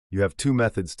You have two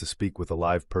methods to speak with a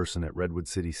live person at Redwood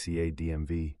City CA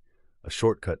DMV, a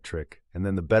shortcut trick, and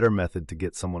then the better method to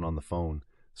get someone on the phone,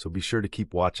 so be sure to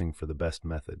keep watching for the best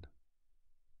method.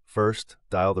 First,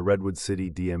 dial the Redwood City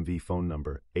DMV phone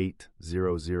number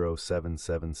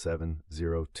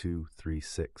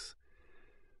 800-777-0236.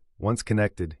 Once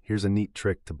connected, here's a neat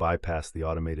trick to bypass the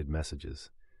automated messages.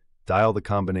 Dial the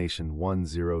combination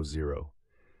 100.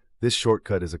 This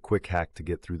shortcut is a quick hack to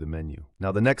get through the menu.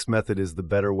 Now the next method is the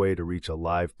better way to reach a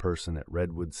live person at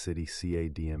Redwood City CA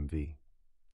DMV.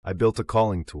 I built a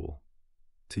calling tool.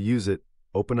 To use it,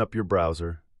 open up your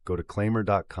browser, go to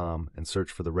Claimyr.com and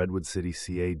search for the Redwood City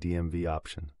CA DMV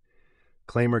option.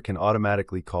 Claimyr can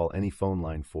automatically call any phone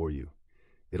line for you.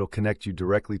 It'll connect you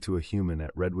directly to a human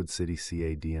at Redwood City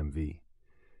CA DMV.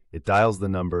 It dials the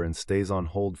number and stays on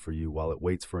hold for you while it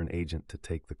waits for an agent to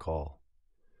take the call.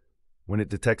 When it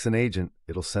detects an agent,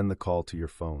 it'll send the call to your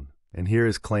phone. And here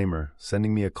is Claimyr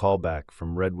sending me a call back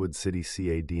from Redwood City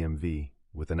CA DMV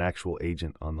with an actual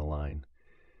agent on the line.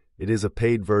 It is a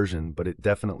paid version, but it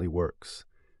definitely works.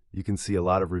 You can see a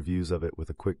lot of reviews of it with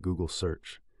a quick Google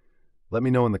search. Let me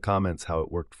know in the comments how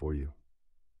it worked for you.